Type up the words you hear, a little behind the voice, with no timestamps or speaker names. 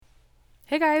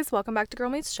Hey guys, welcome back to Girl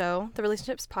Meets Show, the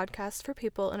relationships podcast for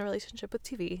people in a relationship with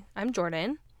TV. I'm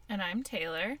Jordan. And I'm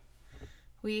Taylor.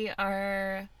 We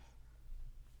are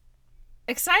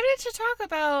excited to talk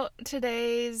about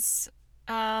today's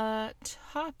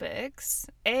topics.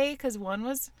 Because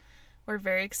one we're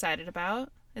very excited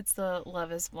about. It's the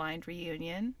Love is Blind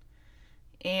reunion.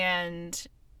 And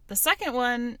the second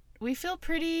one, we feel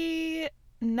pretty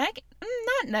not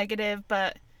negative,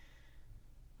 but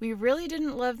we really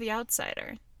didn't love The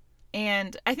Outsider.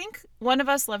 And I think one of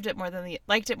us liked it more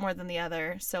than the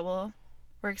other, so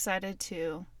we're excited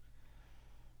to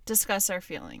discuss our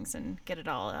feelings and get it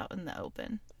all out in the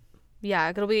open.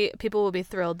 Yeah, people will be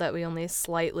thrilled that we only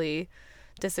slightly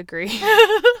disagree.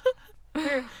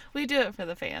 We do it for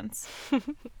the fans.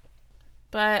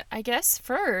 But I guess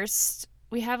first,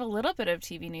 we have a little bit of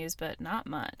TV news, but not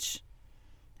much.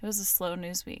 It was a slow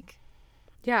news week.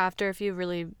 Yeah, after a few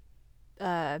really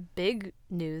big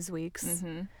news weeks.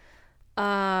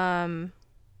 Mm-hmm.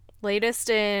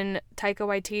 Latest in Taika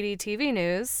Waititi TV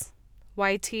news.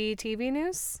 YT TV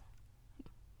news?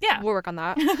 Yeah. We'll work on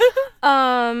that.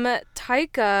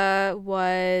 Taika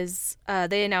was,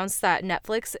 they announced that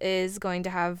Netflix is going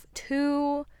to have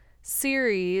 2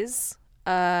 series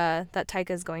that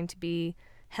Taika is going to be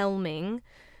helming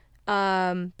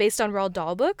based on Roald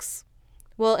Dahl books.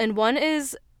 Well, and one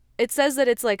is, it says that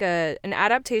it's like an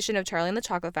adaptation of Charlie and the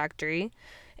Chocolate Factory,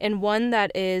 and one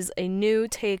that is a new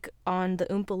take on the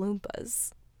Oompa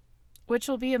Loompas. Which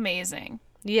will be amazing.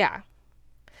 Yeah.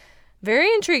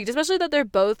 Very intrigued, especially that they're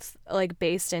both like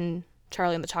based in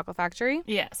Charlie and the Chocolate Factory.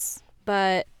 Yes.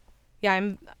 But yeah,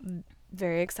 I'm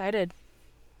very excited.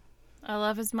 I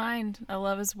love his mind. I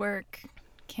love his work.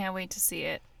 Can't wait to see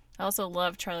it. I also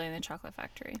love Charlie and the Chocolate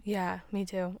Factory. Yeah, me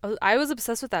too. I was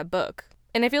obsessed with that book.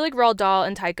 And I feel like Roald Dahl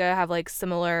and Taika have like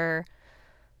similar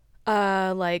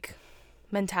like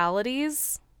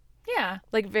mentalities. Yeah.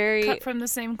 Like very Cut from the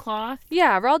same cloth.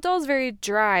 Yeah, Roald Dahl's very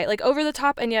dry, like over the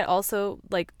top and yet also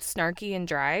like snarky and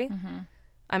dry. Mm-hmm.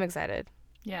 I'm excited.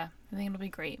 Yeah, I think it'll be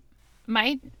great.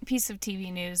 My piece of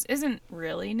TV news isn't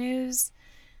really news,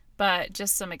 but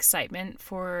just some excitement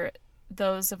for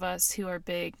those of us who are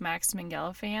big Max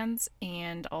Minghella fans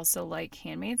and also like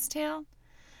Handmaid's Tale.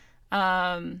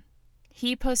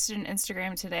 He posted an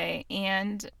Instagram today,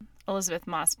 and Elizabeth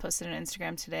Moss posted an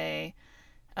Instagram today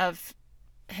of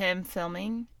him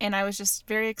filming, and I was just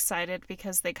very excited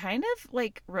because they kind of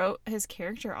like wrote his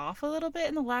character off a little bit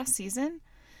in the last season,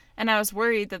 and I was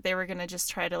worried that they were going to just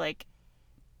try to like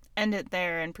end it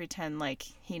there and pretend like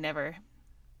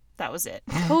that was it.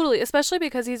 Totally, especially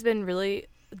because he's been really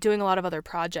doing a lot of other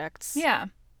projects. Yeah.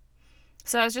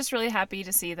 So I was just really happy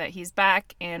to see that he's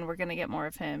back and we're going to get more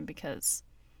of him because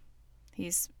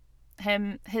his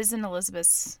and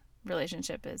Elizabeth's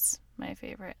relationship is my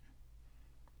favorite.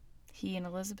 He and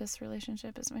Elizabeth's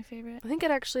relationship is my favorite. I think it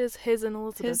actually is his and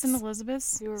Elizabeth's. His and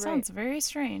Elizabeth's? You were right. Sounds very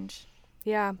strange.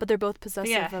 Yeah, but they're both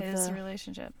possessive of his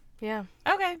relationship. Yeah.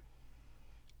 Okay.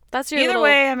 That's your Either little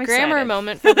way, I'm grammar excited.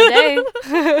 moment for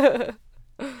the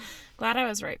day. Glad I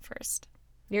was right first.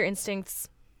 Your instincts.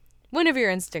 When have your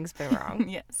instincts been wrong?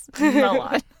 Yes. A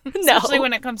lot. No. Especially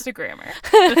when it comes to grammar.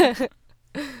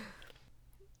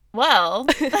 Well.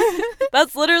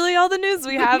 That's literally all the news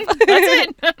we have.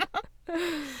 That's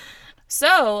it.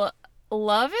 So,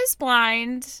 Love is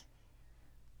Blind.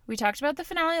 We talked about the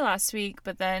finale last week,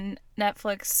 but then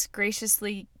Netflix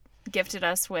graciously gifted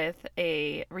us with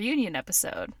a reunion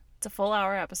episode. It's a full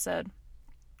hour episode.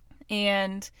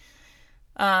 And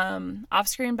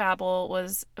Offscreen Babble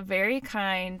was very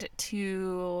kind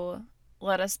to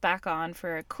let us back on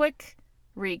for a quick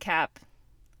recap.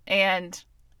 And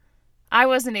I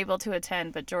wasn't able to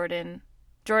attend, but Jordan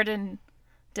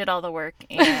did all the work,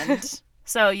 and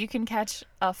so you can catch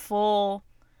a full...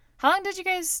 How long did you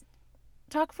guys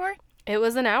talk for? It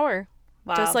was an hour.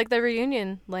 Wow. Just like the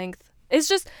reunion length. It's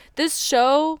just, this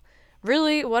show,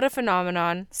 really, what a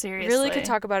phenomenon. Seriously. Really could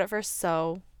talk about it for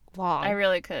so long. I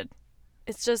really could.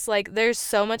 It's just like, there's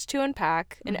so much to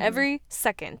unpack in every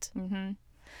second. Mm-hmm.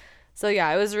 So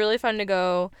yeah, it was really fun to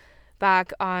go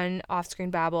back on Offscreen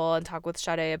Babble and talk with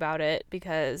Sade about it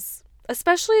because,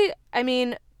 especially, I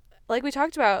mean, like we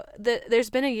talked about, there's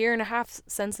been 1.5 years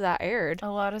since that aired. A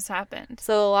lot has happened.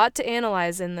 So a lot to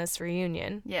analyze in this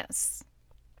reunion. Yes.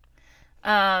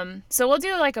 So we'll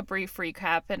do like a brief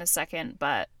recap in a second,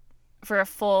 but for a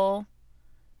full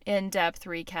in-depth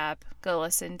recap, go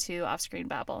listen to Offscreen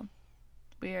Babble.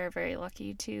 We are very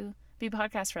lucky to be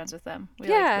podcast friends with them. We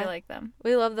like them.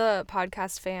 We love the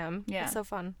podcast fam. Yeah. It's so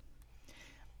fun.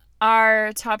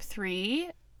 Our top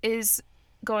 3 is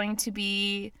going to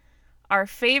be our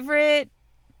favorite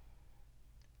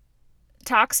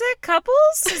toxic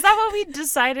couples? Is that what we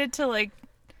decided to like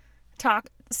title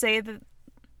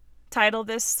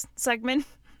this segment?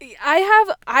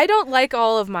 I don't like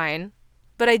all of mine,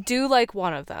 but I do like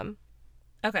one of them.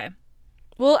 Okay.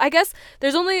 Well, I guess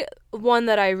there's only one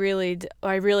that I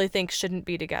really think shouldn't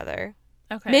be together.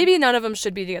 Okay. Maybe none of them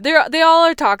should be together. They all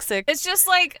are toxic. It's just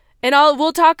like, and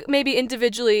we'll talk maybe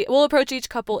individually. We'll approach each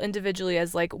couple individually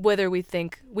as like whether we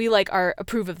think we like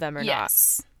approve of them or not.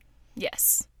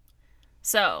 Yes.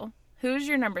 So, who's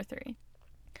your number 3?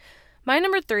 My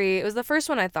number 3, it was the first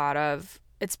one I thought of.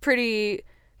 It's pretty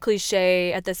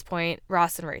cliche at this point.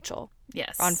 Ross and Rachel.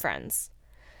 Yes. On Friends.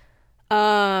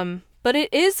 But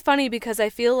it is funny because I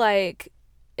feel like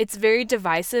it's very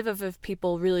divisive of if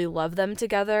people really love them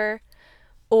together,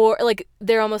 or like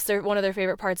they're one of their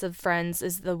favorite parts of Friends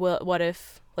is the what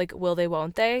if, like, will they,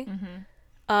 won't they?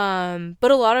 Mm-hmm.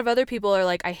 But a lot of other people are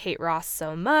like, I hate Ross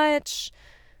so much.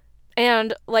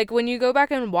 And like when you go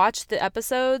back and watch the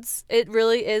episodes, it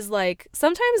really is like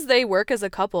sometimes they work as a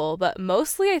couple, but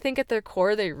mostly I think at their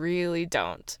core they really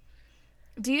don't.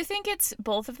 Do you think it's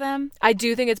both of them? I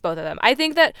do think it's both of them. I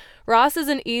think that Ross is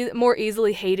an more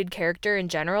easily hated character in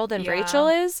general than Rachel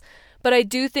is, but I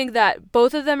do think that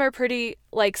both of them are pretty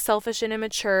like selfish and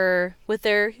immature with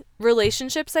their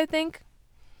relationships, I think.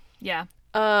 Yeah.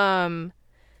 And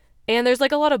there's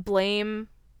like a lot of blame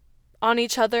on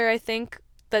each other, I think.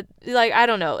 That, like, I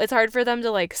don't know. It's hard for them to,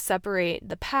 like, separate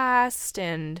the past,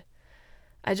 and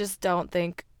I just don't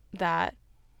think that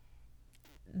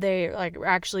they, like, are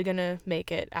actually going to make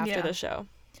it after the show.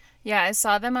 Yeah, I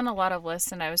saw them on a lot of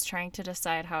lists, and I was trying to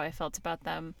decide how I felt about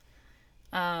them.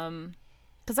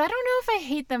 Because I don't know if I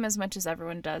hate them as much as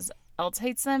everyone else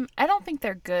hates them. I don't think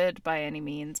they're good by any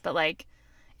means, but, like,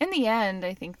 in the end,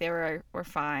 I think they were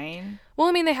fine. Well,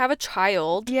 I mean, they have a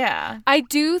child. Yeah. I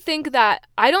do think that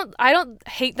I don't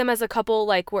hate them as a couple,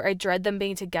 like, where I dread them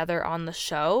being together on the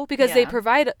show because they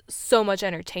provide so much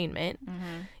entertainment.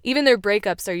 Mm-hmm. Even their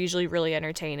breakups are usually really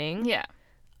entertaining. Yeah.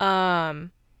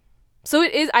 So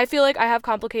it is, I feel like I have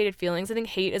complicated feelings. I think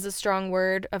hate is a strong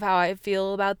word of how I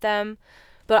feel about them,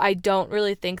 but I don't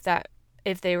really think that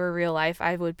if they were real life,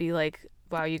 I would be like,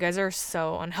 wow, you guys are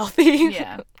so unhealthy.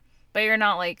 Yeah. But you're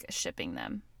not, like, shipping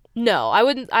them. No, I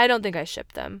wouldn't. I don't think I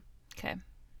ship them. Okay.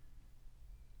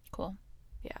 Cool.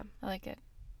 Yeah. I like it.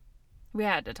 We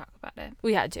had to talk about it.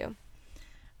 We had to.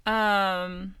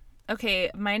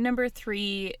 Okay, my number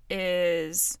 3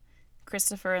 is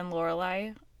Christopher and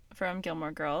Lorelai from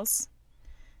Gilmore Girls.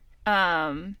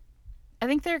 I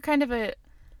think they're kind of a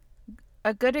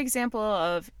good example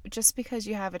of just because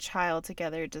you have a child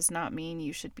together does not mean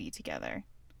you should be together.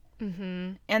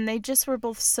 Mm-hmm. And they just were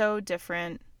both so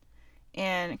different.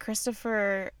 And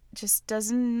Christopher just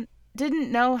didn't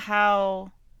know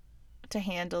how to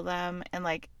handle them. And,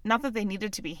 like, not that they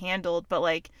needed to be handled, but,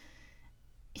 like,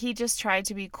 he just tried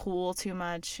to be cool too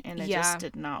much, and it just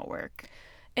did not work.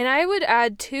 And I would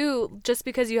add, too, just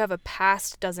because you have a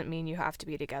past doesn't mean you have to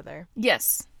be together.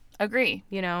 Yes. Agree.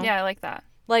 You know? Yeah, I like that.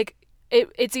 Like,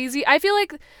 it's easy. I feel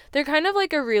like they're kind of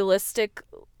like a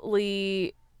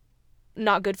realistically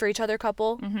not good for each other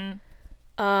couple.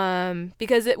 Mm-hmm.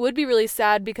 Because it would be really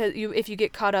sad because if you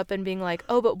get caught up in being like,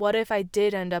 oh, but what if I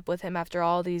did end up with him after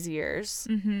all these years?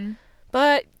 Mm-hmm.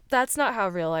 But that's not how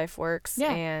real life works.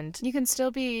 Yeah. And you can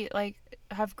still be, like,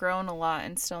 have grown a lot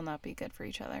and still not be good for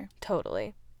each other.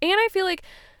 Totally. And I feel like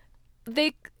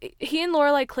he and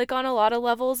Lorelai click on a lot of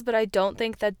levels, but I don't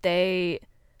think that I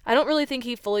don't really think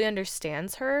he fully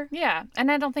understands her. Yeah.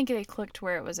 And I don't think they clicked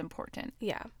where it was important.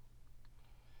 Yeah.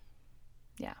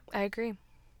 Yeah. I agree.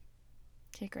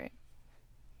 Okay, great.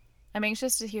 I'm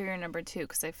anxious to hear your number 2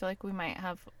 because I feel like we might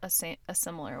have a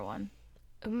similar one.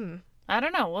 I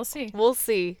don't know. We'll see. We'll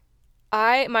see.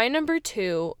 My number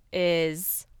 2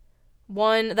 is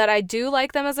one that I do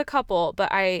like them as a couple,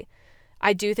 but I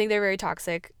do think they're very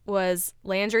toxic, was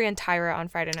Landry and Tyra on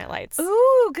Friday Night Lights.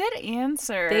 Ooh, good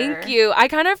answer. Thank you.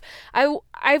 I've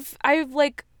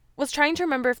like was trying to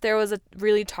remember if there was a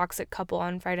really toxic couple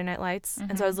on Friday Night Lights.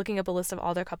 Mm-hmm. And so I was looking up a list of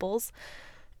all their couples,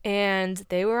 and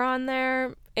they were on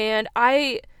there, and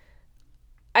I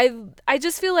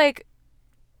just feel like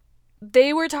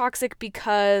they were toxic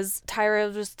because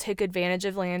Tyra just took advantage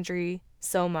of Landry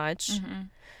so much.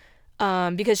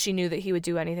 Mm-hmm. Because she knew that he would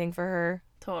do anything for her.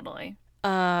 Totally.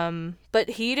 But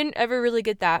he didn't ever really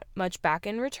get that much back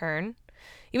in return.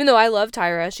 Even though I love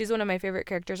Tyra, she's one of my favorite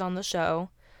characters on the show.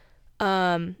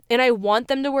 And I want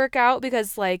them to work out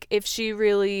because, like, if she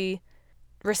really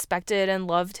respected and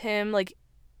loved him, like,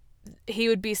 he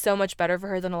would be so much better for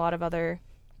her than a lot of other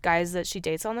guys that she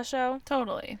dates on the show.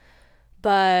 Totally.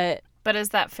 But But is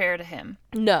that fair to him?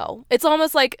 No. It's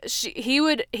almost like he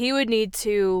would need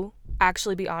to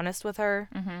actually be honest with her.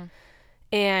 Mm-hmm.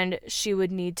 And she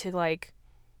would need to, like,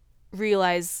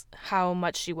 realize how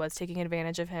much she was taking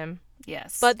advantage of him.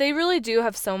 Yes. But they really do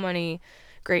have so many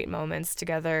great moments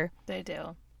together. They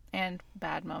do. And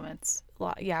bad moments.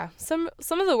 Yeah. Some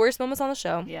of the worst moments on the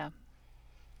show. Yeah.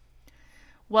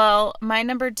 Well, my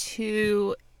number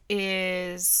 2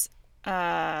 is who did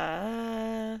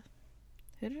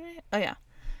I? Oh yeah.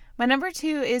 My number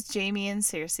 2 is Jamie and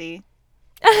Cersei.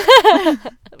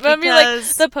 I mean, like,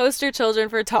 the poster children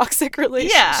for toxic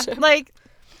relationships. Yeah, like,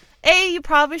 A, you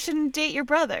probably shouldn't date your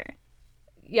brother.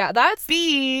 Yeah, that's...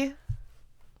 B,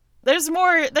 there's a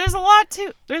lot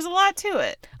to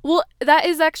it. Well, that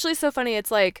is actually so funny. It's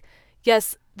like,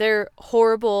 yes, they're a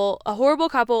horrible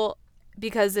couple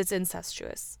because it's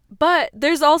incestuous. But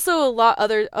there's also a lot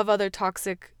of other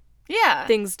toxic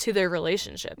things to their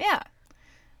relationship. Yeah.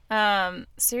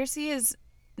 Cersei is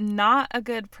not a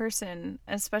good person,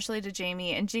 especially to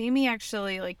Jamie. And Jamie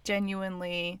actually, like,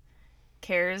 genuinely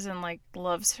cares and, like,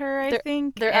 loves her, I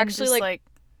think. They're actually, just, like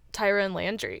Tyra and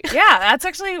Landry. Yeah, that's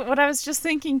actually what I was just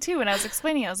thinking, too. When I was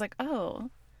explaining, I was like, oh,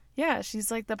 yeah,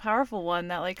 she's, like, the powerful one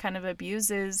that, like, kind of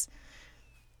abuses...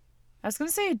 I was going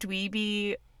to say a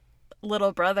dweeby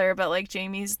little brother, but, like,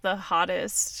 Jamie's the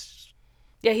hottest.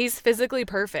 Yeah, he's physically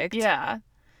perfect. Yeah.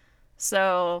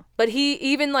 So... But he,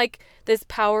 even, like, this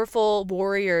powerful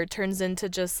warrior turns into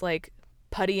just, like,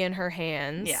 putty in her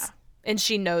hands. Yeah. And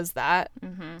she knows that.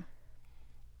 Mm-hmm.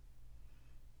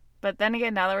 But then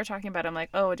again, now that we're talking about it, I'm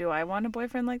like, oh, do I want a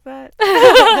boyfriend like that?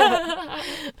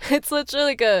 It's literally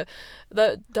like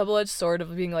the double-edged sword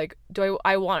of being like,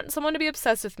 I want someone to be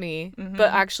obsessed with me,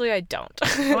 but actually I don't.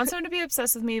 I want someone to be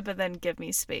obsessed with me, but then give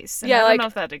me space. And yeah, I don't like, know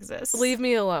if that exists. Leave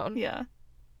me alone. Yeah.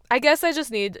 I guess I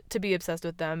just need to be obsessed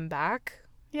with them back.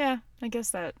 Yeah, I guess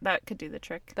that could do the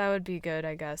trick. That would be good,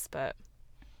 I guess, but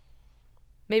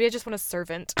maybe I just want a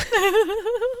servant.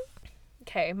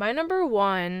 Okay, my number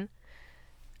 1...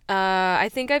 I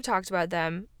think I've talked about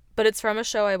them, but it's from a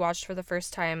show I watched for the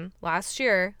first time last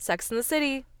year, Sex and the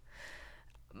City.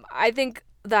 I think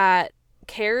that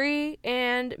Carrie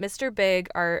and Mr. Big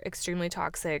are extremely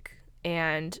toxic,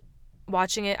 and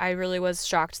watching it, I really was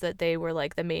shocked that they were,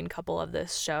 like, the main couple of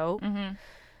this show. Mm-hmm.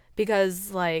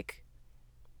 Because, like,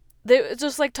 they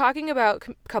just, like, talking about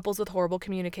couples with horrible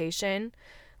communication.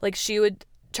 Like, she would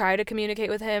try to communicate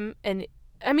with him, and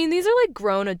I mean, these are, like,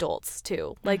 grown adults,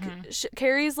 too. Like,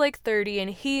 Carrie's, like, 30,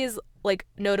 and he is, like,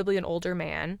 notably an older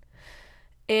man.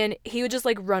 And he would just,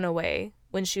 like, run away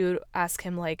when she would ask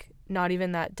him, like, not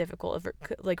even that difficult of,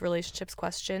 like, relationships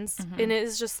questions. And it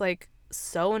is just, like,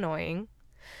 so annoying.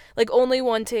 Like, only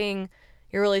wanting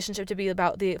your relationship to be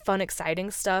about the fun,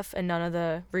 exciting stuff and none of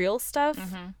the real stuff.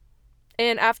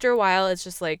 And after a while, it's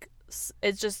just, like,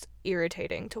 it's just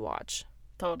irritating to watch.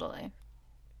 Totally.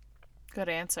 Good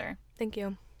answer. Thank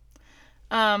you.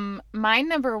 My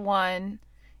number 1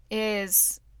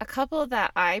 is a couple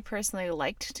that I personally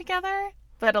liked together,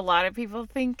 but a lot of people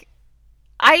think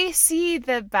I see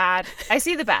the bad,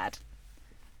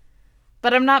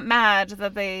 but I'm not mad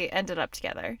that they ended up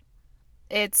together.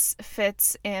 It's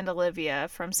Fitz and Olivia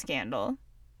from Scandal.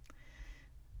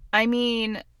 I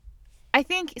mean, I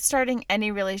think starting any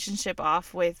relationship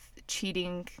off with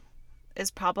cheating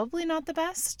is probably not the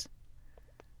best.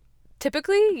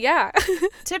 Typically, yeah.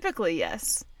 Typically,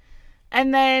 yes.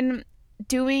 And then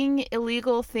doing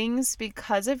illegal things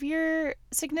because of your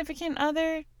significant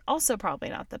other, also probably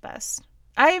not the best.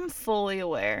 I am fully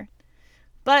aware.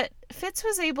 But Fitz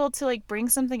was able to, like, bring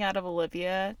something out of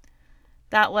Olivia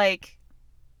that, like,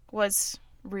 was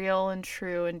real and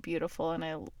true and beautiful, and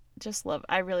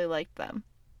I really liked them.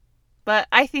 But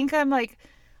I mean, they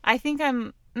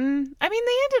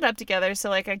ended up together, so,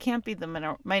 like, I can't be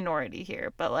the minority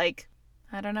here, but, like,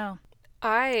 I don't know.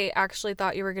 I actually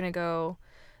thought you were going to go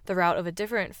the route of a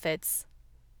different Fitz,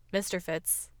 Mr.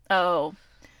 Fitz. Oh.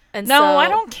 And no, so, I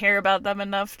don't care about them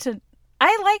enough to...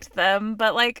 I liked them,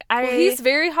 but, like, Well, he's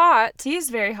very hot. He's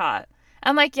very hot.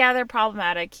 And, like, yeah, they're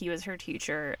problematic. He was her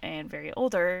teacher and very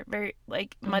older,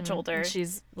 much older. And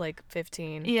she's, like,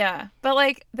 15. Yeah. But,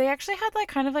 like, they actually had, like,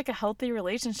 kind of, like, a healthy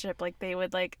relationship. Like, they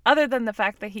would, like, other than the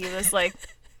fact that he was, like...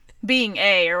 being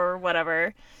or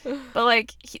whatever, but,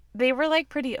 like, they were, like,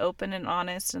 pretty open and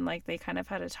honest, and, like, they kind of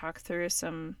had to talk through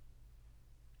some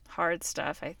hard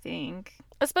stuff, I think,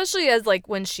 especially as, like,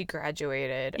 when she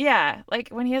graduated. Yeah, like,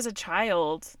 when he has a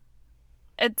child,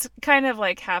 it's kind of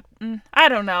like I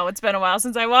don't know, it's been a while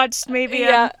since I watched. Maybe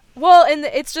well, and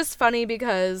it's just funny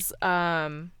because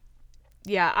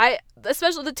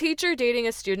especially the teacher dating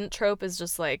a student trope is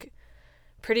just, like,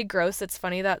 pretty gross. It's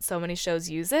funny that so many shows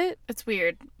use it. It's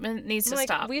weird. It needs to Like,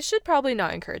 stop. we should probably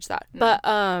not encourage that. No.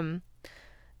 But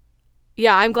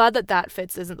yeah, I'm glad that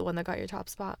Fitz isn't the one that got your top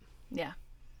spot. Yeah.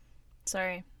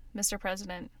 Sorry, Mr.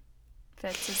 President.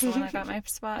 Fitz is the one that got my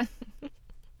spot.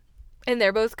 And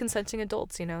they're both consenting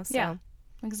adults, you know. So Yeah.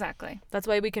 Exactly. that's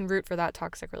why we can root for that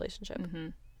toxic relationship. Mm-hmm.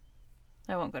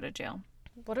 I won't go to jail.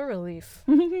 What a relief.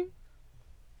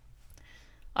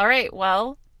 All right.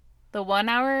 Well, the 1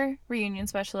 hour reunion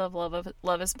special of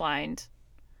Love is Blind.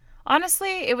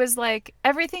 Honestly, it was like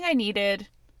everything I needed,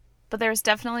 but there was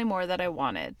definitely more that I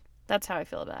wanted. That's how I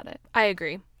feel about it. I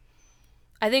agree.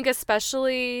 I think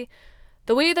especially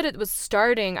the way that it was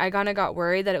starting, I kind of got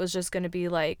worried that it was just going to be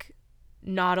like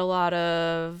not a lot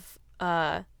of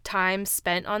time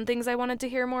spent on things I wanted to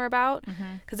hear more about,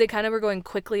 because they kind of were going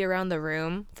quickly around the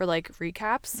room for like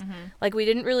recaps. Like we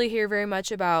didn't really hear very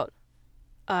much about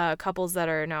couples that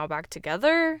are now back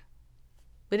together.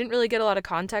 We didn't really get a lot of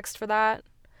context for that.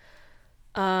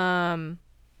 Yeah,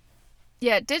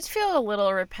 it did feel a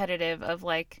little repetitive of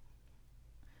like,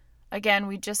 again,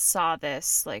 we just saw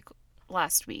this like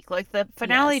last week. Like the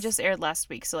finale Yes. just aired last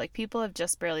week, so like people have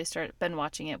just barely been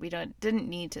watching it. We didn't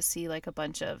need to see like a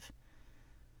bunch of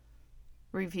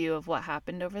review of what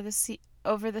happened over the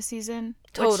season.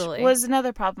 Totally. Which was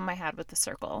another problem I had with The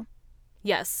Circle.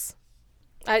 Yes.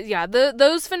 Yeah,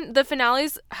 the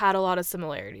finales had a lot of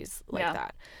similarities like Yeah.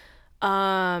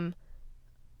 that.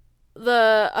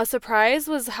 A surprise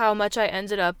was how much I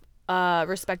ended up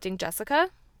respecting Jessica.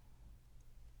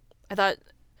 I thought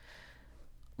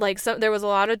like there was a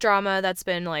lot of drama that's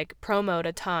been like promoted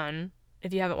a ton.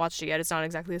 If you haven't watched it yet, it's not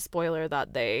exactly a spoiler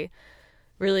that they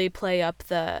really play up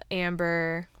the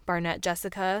Amber, Barnett,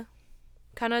 Jessica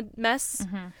kind of mess.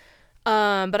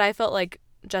 But I felt like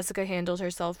Jessica handled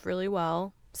herself really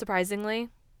well, surprisingly.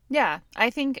 Yeah, I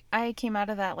think I came out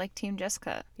of that like Team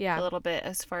Jessica Yeah. a little bit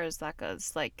as far as that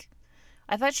goes. Like,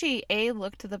 I thought she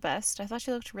looked the best. I thought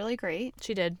she looked really great.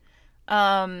 She did.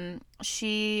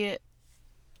 She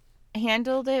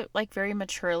handled it like very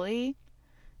maturely,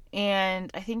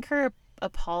 and I think her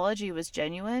apology was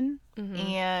genuine.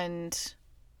 And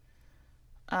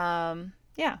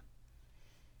yeah.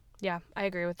 Yeah, I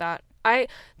agree with that.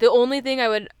 The only thing I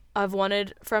would have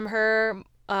wanted from her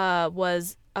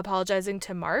was apologizing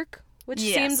to Mark, which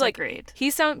Yes, seems like agreed. he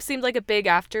seemed like a big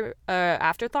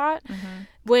afterthought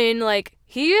when like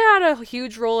he had a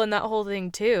huge role in that whole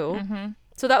thing too.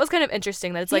 So that was kind of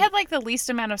interesting that it's He like had like the least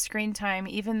amount of screen time,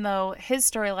 even though his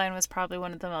storyline was probably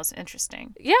one of the most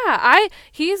interesting. yeah,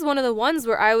 he's one of the ones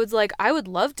where I was like, I would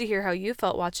love to hear how you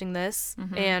felt watching this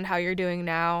and how you're doing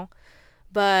now.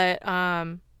 But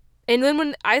and then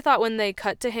when they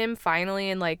cut to him finally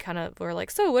and like kind of were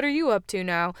like, so what are you up to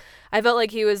now? I felt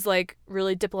like he was like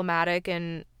really diplomatic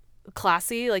and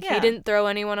classy. Like he Yeah. didn't throw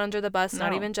anyone under the bus,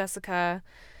 not No. even Jessica.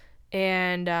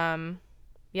 And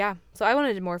yeah, so I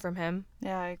wanted more from him.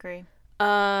 Yeah, I agree.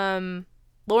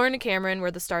 Lauren and Cameron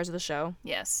were the stars of the show.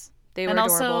 Yes. They were And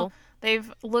adorable. also,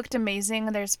 they've looked amazing.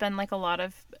 There's been like a lot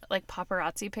of like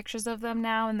paparazzi pictures of them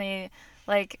now, and they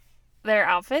like their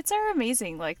outfits are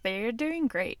amazing. Like they're doing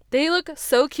great. They look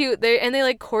so cute. They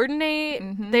like coordinate.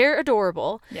 They're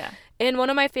adorable. Yeah. And one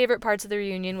of my favorite parts of the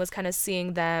reunion was kind of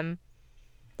seeing them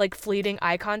like fleeting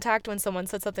eye contact when someone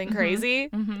said something crazy.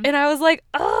 And I was like,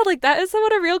 oh, like that is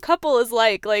what a real couple is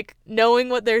like knowing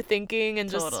what they're thinking and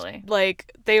just Totally.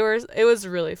 like it was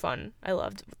really fun. I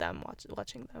loved them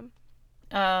watching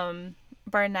them.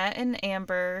 Barnett and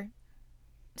Amber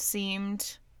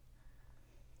seemed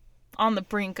on the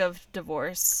brink of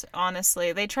divorce,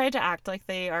 honestly. They tried to act like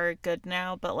they are good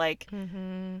now, but like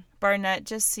Barnett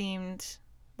just seemed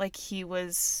like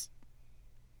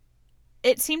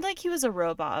it seemed like he was a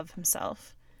robot of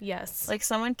himself. Yes. Like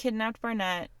someone kidnapped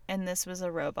Barnett and this was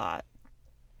a robot.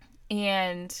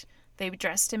 And they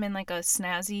dressed him in like a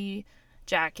snazzy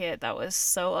jacket that was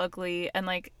so ugly, and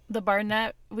like the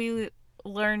Barnett we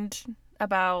learned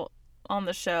about on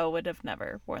the show would have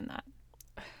never worn that.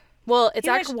 Well, it's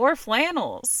He actually like wore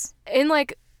flannels. in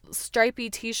like stripy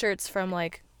t-shirts from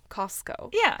like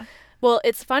Costco. Yeah. Well,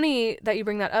 it's funny that you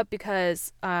bring that up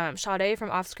because Sade from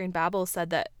Offscreen Babble said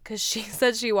that because she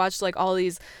said she watched like all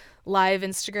these live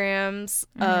Instagrams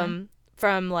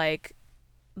from like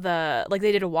they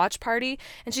did a watch party,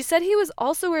 and she said he was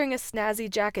also wearing a snazzy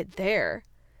jacket there.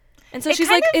 And so It she's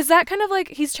kind like, is that kind of like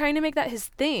he's trying to make that his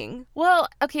thing? Well,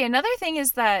 okay, another thing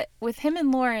is that with him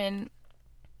and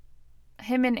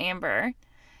Amber,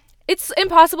 It's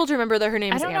impossible to remember that her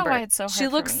name I is don't know Amber. why it's so hard She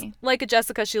for looks me. like a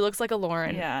Jessica. She looks like a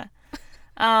Lauren. yeah.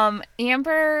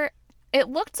 Amber, it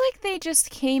looked like they just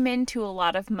came into a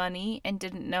lot of money and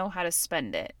didn't know how to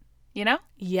spend it. you know?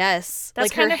 Yes. That's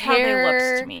like kind her of how they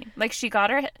hair. looked to me. Like she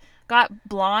got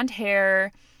blonde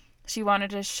hair. She wanted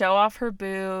to show off her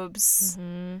boobs.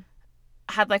 Mm-hmm.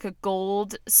 Had like a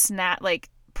gold like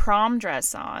prom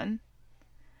dress on.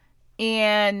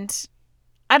 And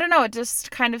I don't know, it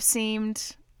just kind of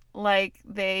seemed like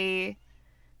they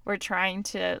were trying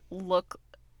to look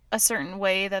a certain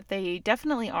way that they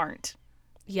definitely aren't.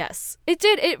 Yes. It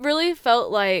did. It really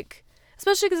felt like,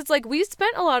 especially because it's like we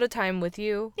spent a lot of time with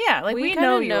you. Yeah, like we kinda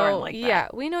know you aren't like that. Yeah,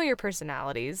 we know your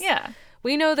personalities. Yeah.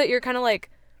 We know that you're kind of like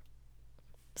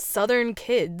Southern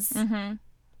kids. Mm-hmm.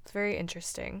 It's very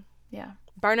interesting. Yeah.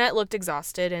 Barnett looked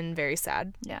exhausted and very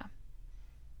sad. Yeah.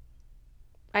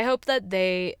 I hope that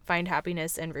they find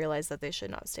happiness and realize that they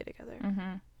should not stay together.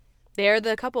 Mm-hmm. They're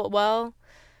the couple. Well,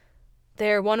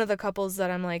 they're one of the couples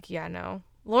that I'm like, yeah, no.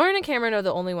 Lauren and Cameron are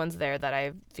the only ones there that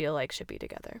I feel like should be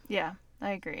together. Yeah,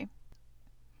 I agree.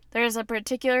 There's a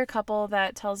particular couple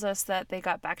that tells us that they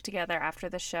got back together after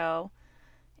the show,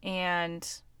 and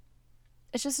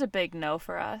it's just a big no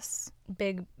for us.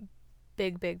 Big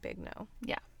no.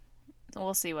 Yeah.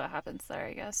 We'll see what happens there,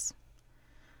 I guess.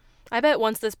 I bet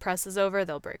once this press is over,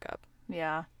 they'll break up.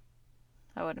 Yeah.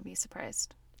 I wouldn't be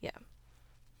surprised. Yeah.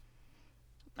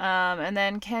 And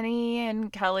then Kenny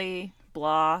and Kelly,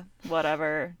 blah,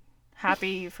 whatever.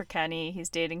 Happy for Kenny. He's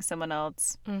dating someone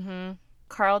else. Mm-hmm.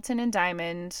 Carlton and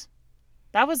Diamond.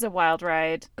 That was a wild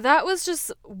ride. That was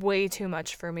just way too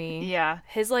much for me. Yeah.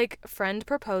 His, like, friend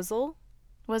proposal.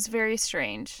 Was very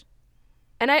strange.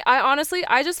 And I honestly,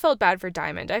 I just felt bad for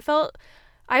Diamond. I felt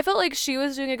like she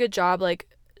was doing a good job. Like,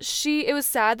 it was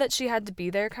sad that she had to be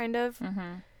there, kind of.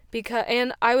 Mm-hmm.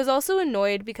 And I was also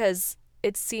annoyed because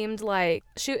it seemed like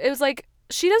she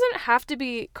doesn't have to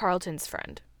be Carlton's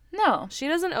friend. No. She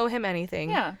doesn't owe him anything.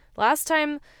 Yeah. Last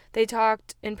time they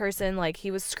talked in person, like,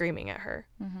 he was screaming at her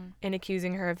and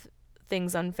accusing her of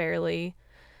things unfairly.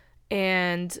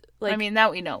 And, like, I mean,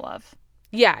 that we know of.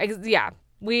 Yeah, yeah.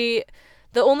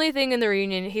 The only thing in the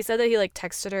reunion, he said that he, like,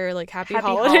 texted her, like, happy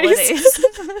holidays.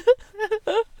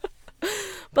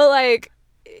 But, like,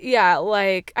 yeah,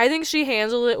 like, I think she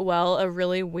handled it well, a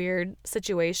really weird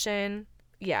situation.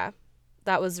 Yeah,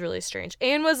 that was really strange.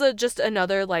 And was just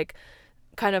another, like,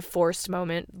 kind of forced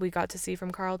moment we got to see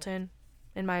from Carlton,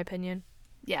 in my opinion.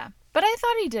 Yeah, but I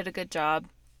thought he did a good job.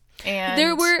 And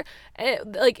there were,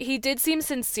 like, he did seem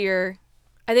sincere.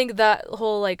 I think that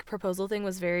whole, like, proposal thing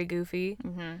was very goofy.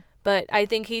 Mm-hmm. But I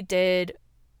think he did,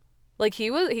 like, he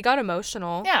got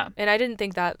emotional. Yeah. And I didn't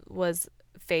think that was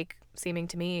fake seeming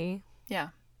to me. Yeah.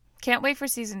 Can't wait for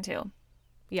season 2.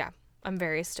 Yeah, I'm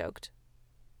very stoked.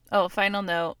 Oh, final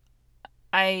note.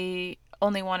 I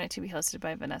only want it to be hosted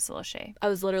by Vanessa Lachey. I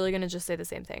was literally going to just say the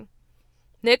same thing.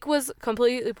 Nick was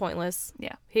completely pointless.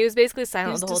 Yeah. He was basically silent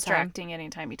He was the whole time. distracting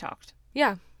anytime he talked.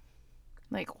 Yeah.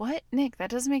 Like, what? Nick, that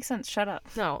doesn't make sense. Shut up.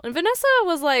 No. And Vanessa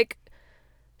was like,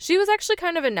 she was actually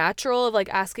kind of a natural of, like,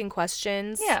 asking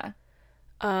questions. Yeah.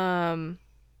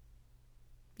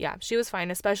 Yeah, she was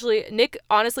fine. Especially Nick.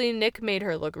 Honestly, Nick made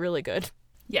her look really good.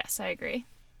 Yes, I agree.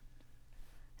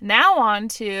 Now on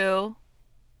to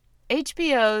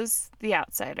HBO's The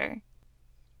Outsider.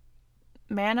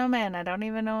 Man, oh man, I don't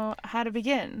even know how to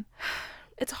begin.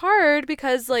 It's hard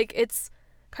because, like, it's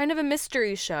kind of a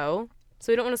mystery show,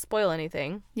 so we don't want to spoil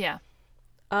anything. Yeah.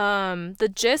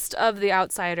 The gist of The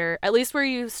Outsider, at least where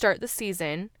you start the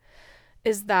season,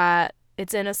 is that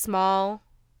it's in a small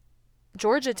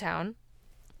Georgia town.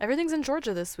 Everything's in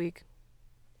Georgia this week.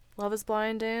 Love is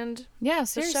Blind and Yeah,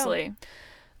 seriously.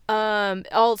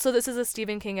 Also, this is a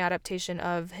Stephen King adaptation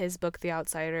of his book, The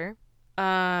Outsider.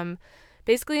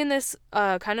 Basically, in this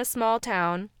kind of small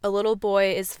town, a little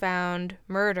boy is found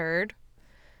murdered,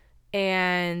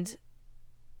 and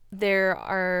there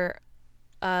are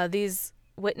these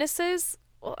witnesses.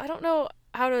 Well, I don't know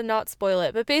how to not spoil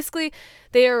it, but basically,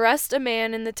 they arrest a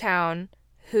man in the town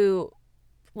who,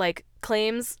 like,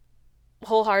 claims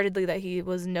wholeheartedly that he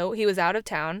was out of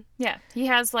town. Yeah, he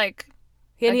has, like,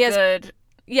 and he has good...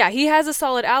 Yeah, he has a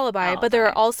solid alibi, but there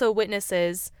are also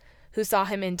witnesses who saw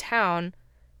him in town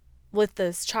with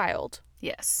this child.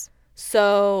 Yes.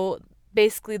 So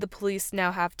basically the police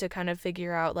now have to kind of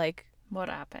figure out, like, what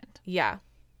happened. Yeah.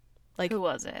 Like, who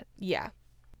was it? Yeah.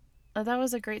 Oh, that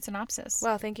was a great synopsis.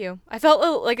 Wow, thank you. I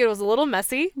felt like it was a little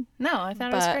messy. No, I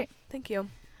thought it was great. Thank you.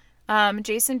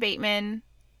 Jason Bateman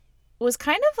was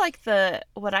kind of like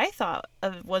what I thought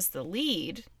of was the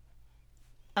lead.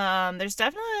 There's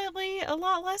definitely a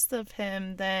lot less of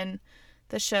him than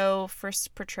the show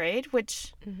first portrayed,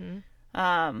 which it's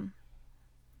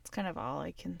kind of all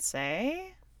I can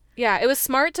say. Yeah, it was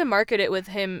smart to market it with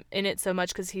him in it so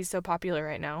much because he's so popular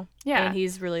right now. Yeah. And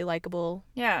he's really likable.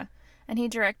 Yeah. And he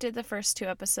directed the first 2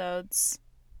 episodes.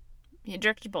 He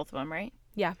directed both of them, right?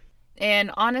 Yeah.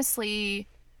 And honestly,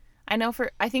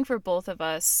 I think for both of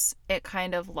us, it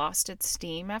kind of lost its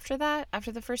steam after that,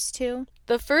 after the first 2.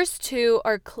 The first 2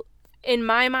 are, in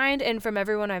my mind, and from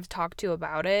everyone I've talked to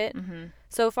about it,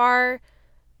 so far,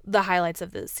 the highlights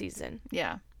of this season.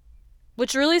 Yeah.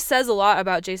 Which really says a lot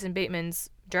about Jason Bateman's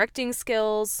directing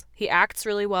skills. He acts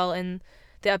really well in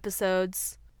the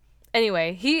episodes.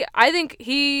 Anyway,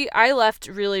 I left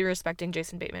really respecting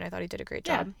Jason Bateman. I thought he did a great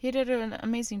job. Yeah, he did an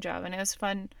amazing job, and it was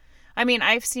fun. I mean,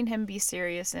 I've seen him be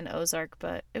serious in Ozark,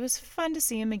 but it was fun to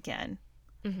see him again.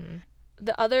 Mm-hmm.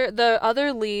 The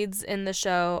other leads in the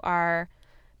show are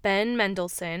Ben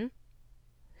Mendelsohn,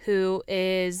 who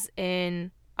is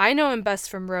in, I know him best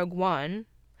from Rogue One.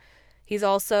 He's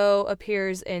also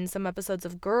appears in some episodes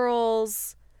of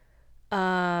Girls.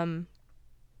 I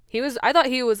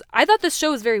thought this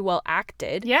show was very well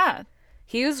acted. Yeah.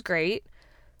 He was great.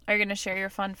 Are you going to share your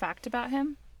fun fact about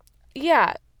him?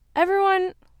 Yeah.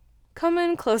 Everyone, come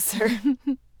in closer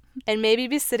and maybe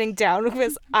be sitting down,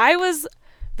 because I was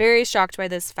very shocked by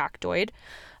this factoid.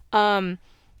 Ben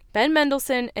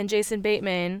Mendelsohn and Jason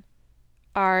Bateman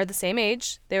are the same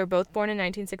age. They were both born in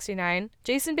 1969.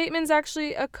 Jason Bateman's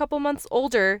actually a couple months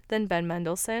older than Ben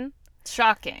Mendelsohn.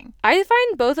 Shocking. I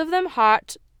find both of them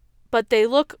hot, but they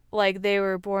look like they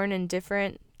were born in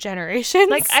different generations.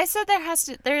 Like I said,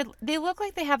 they look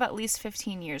like they have at least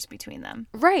 15 years between them.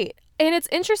 Right. And it's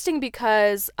interesting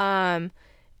because in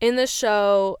the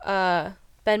show,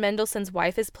 Ben Mendelsohn's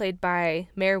wife is played by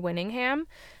Mare Winningham,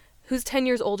 who's 10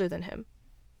 years older than him.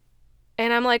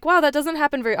 And I'm like, wow, that doesn't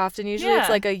happen very often. Usually it's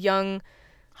like a young,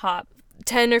 hot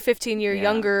 10 or 15 year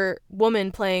younger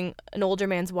woman playing an older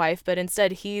man's wife, but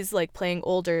instead he's like playing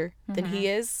older than he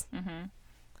is. Mm-hmm.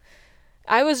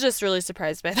 I was just really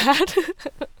surprised by that.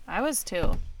 I was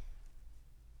too.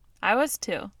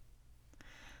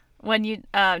 When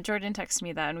Jordan texted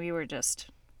me that, and we were just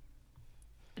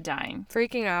dying.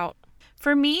 Freaking out.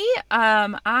 For me,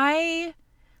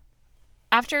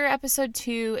 after episode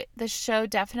 2, the show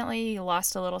definitely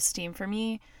lost a little steam for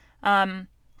me.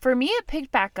 For me, it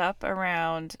picked back up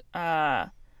around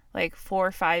like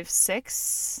 4, 5,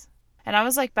 6. And I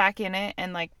was like back in it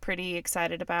and like pretty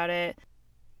excited about it.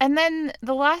 And then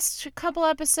the last couple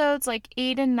episodes, like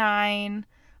 8 and 9,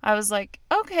 I was like,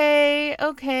 okay.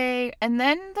 And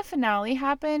then the finale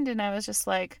happened and I was just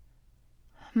like,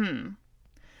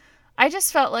 I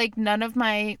just felt like none of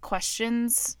my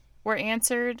questions were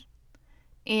answered.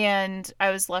 And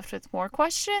I was left with more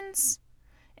questions.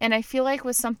 And I feel like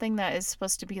with something that is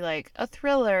supposed to be like a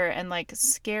thriller and like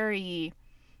scary,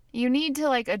 you need to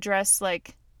like address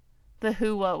like the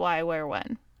who, what, why, where,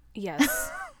 when.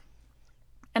 Yes.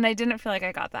 And I didn't feel like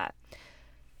I got that.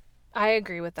 I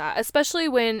agree with that. Especially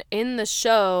when in the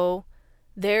show,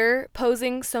 they're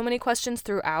posing so many questions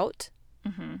throughout.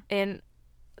 Mm-hmm. And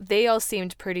they all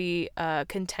seemed pretty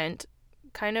content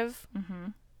kind of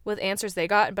with answers they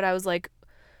got. But I was like,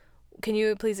 can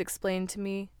you please explain to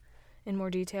me in more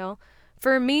detail?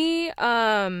 For me,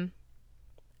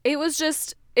 it was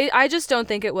just, I just don't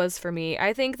think it was for me.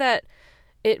 I think that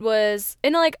it was,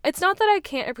 and like, it's not that I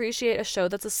can't appreciate a show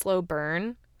that's a slow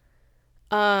burn,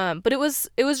 but it was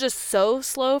just so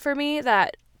slow for me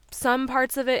that some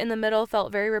parts of it in the middle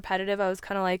felt very repetitive. I was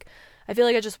kind of like, I feel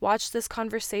like I just watched this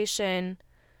conversation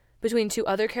between two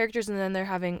other characters and then they're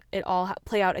having it all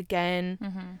play out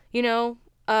again, you know?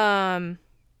 And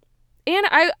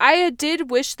I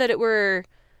did wish that it were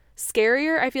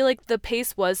scarier. I feel like the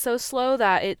pace was so slow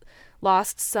that it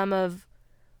lost some of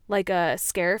like a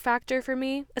scare factor for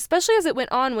me, especially as it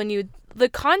went on. When the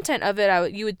content of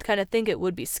it, you would kind of think it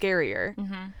would be scarier,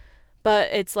 but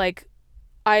it's like,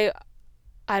 I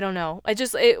don't know.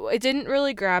 It didn't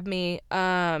really grab me.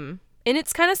 And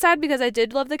it's kind of sad because I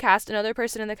did love the cast. Another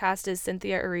person in the cast is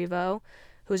Cynthia Erivo,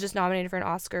 who was just nominated for an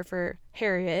Oscar for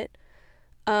Harriet.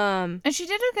 And she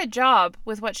did a good job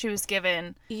with what she was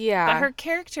given. Yeah. But her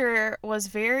character was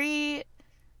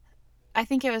I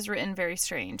think it was written very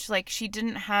strange. Like, she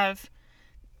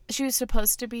was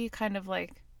supposed to be kind of,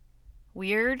 like,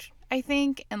 weird, I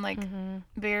think, and, like,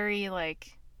 very,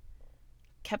 like,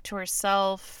 kept to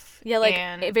herself. Yeah,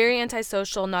 like, very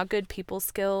antisocial, not good people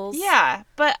skills. Yeah,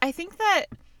 but I think that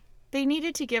they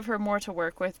needed to give her more to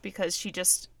work with because she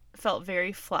just felt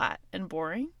very flat and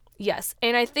boring. Yes,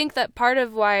 and I think that part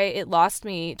of why it lost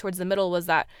me towards the middle was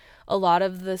that a lot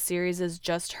of the series is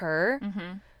just her,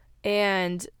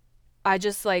 and I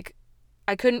just, like,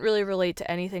 I couldn't really relate to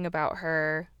anything about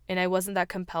her, and I wasn't that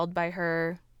compelled by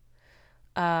her.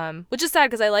 which is sad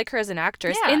because I like her as an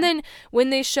actress. Yeah. And then when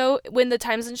the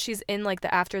times when she's in like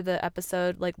the after the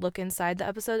episode, like look inside the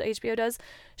episode that HBO does,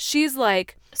 she's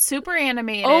like super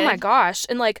animated. oh my gosh,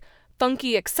 and like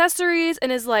funky accessories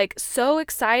and is like so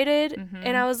excited. Mhm.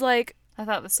 And I was like, I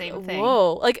thought the same thing.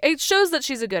 whoa, like it shows that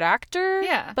she's a good actor.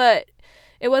 Yeah. But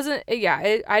it wasn't.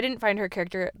 I didn't find her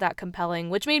character that compelling,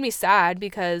 which made me sad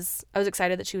because I was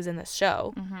excited that she was in this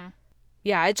show. Mm-hmm.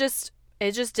 Yeah, it just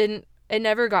didn't. It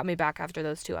never got me back after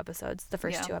those 2 episodes, the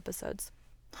first Yeah. 2 episodes.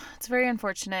 It's very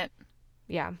unfortunate,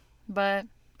 Yeah, but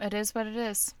it is what it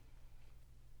is.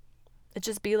 it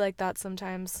just be like that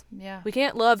sometimes. Yeah. We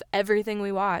can't love everything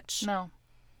we watch. No.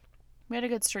 We had a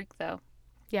good streak, though.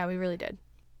 Yeah, we really did.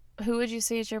 Who would you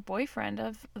say is your boyfriend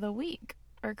of the week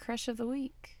or crush of the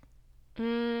week?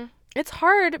 It's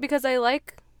hard because I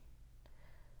liked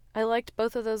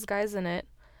both of those guys in it,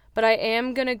 but I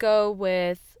am gonna go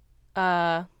with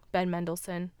Ben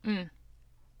Mendelsohn.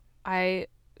 I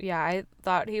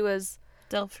thought he was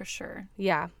Dill for sure.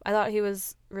 I thought he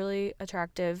was really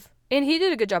attractive, and he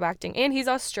did a good job acting, and he's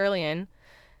Australian,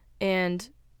 and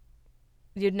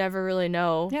you'd never really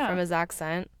know Yeah. from his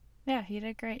accent. Yeah, he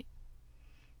did great.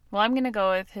 Well, I'm going to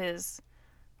go with his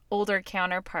older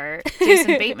counterpart,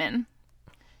 Jason Bateman.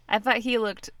 I thought he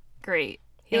looked great.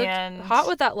 He and looked hot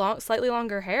with that slightly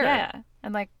longer hair. Yeah,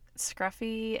 and like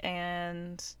scruffy,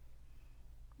 and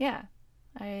yeah,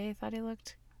 I thought he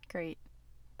looked great.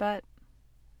 But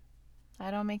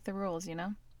I don't make the rules, you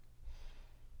know?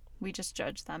 We just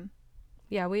judge them.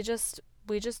 Yeah, we just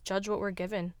judge what we're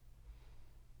given.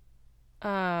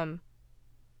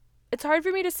 It's hard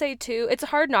for me to say too. It's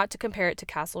hard not to compare it to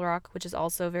Castle Rock, which is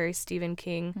also very Stephen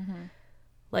King. Mm-hmm.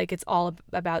 Like it's all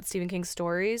about Stephen King's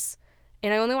stories.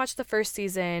 And I only watched the first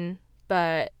season,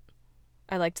 but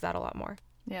I liked that a lot more.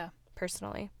 Yeah.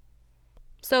 Personally.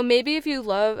 So maybe if you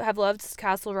have loved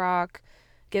Castle Rock,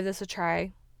 give this a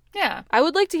try. Yeah. I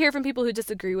would like to hear from people who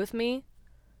disagree with me.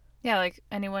 Yeah, like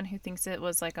anyone who thinks it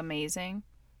was like amazing.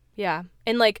 Yeah.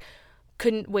 And like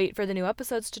couldn't wait for the new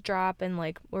episodes to drop and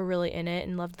like were really in it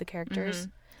and loved the characters. Mm-hmm.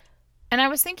 And I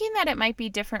was thinking that it might be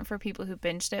different for people who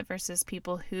binged it versus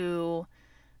people who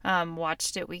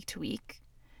watched it week to week.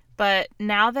 But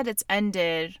now that it's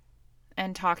ended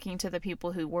and talking to the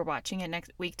people who were watching it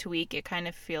next week to week, it kind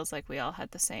of feels like we all had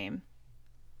the same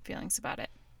feelings about it.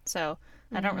 So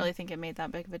I don't really think it made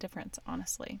that big of a difference,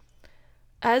 honestly.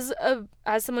 As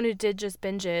someone who did just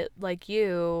binge it like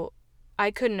you, I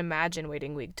couldn't imagine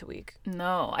waiting week to week.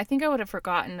 No, I think I would have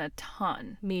forgotten a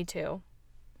ton. Me too.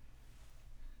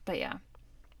 But yeah.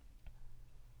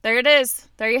 There it is.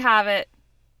 There you have it.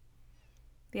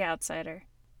 The Outsider.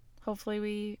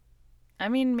 Hopefully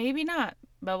maybe not,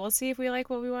 but we'll see if we like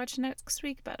what we watch next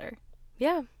week better.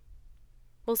 Yeah.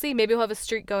 We'll see. Maybe we'll have a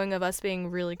streak going of us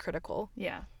being really critical.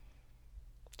 Yeah.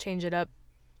 Change it up.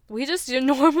 We're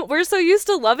so used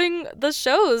to loving the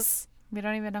shows. We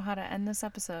don't even know how to end this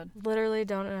episode. Literally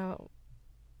don't know.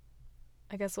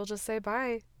 I guess we'll just say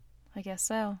bye. I guess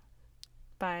so.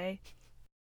 Bye.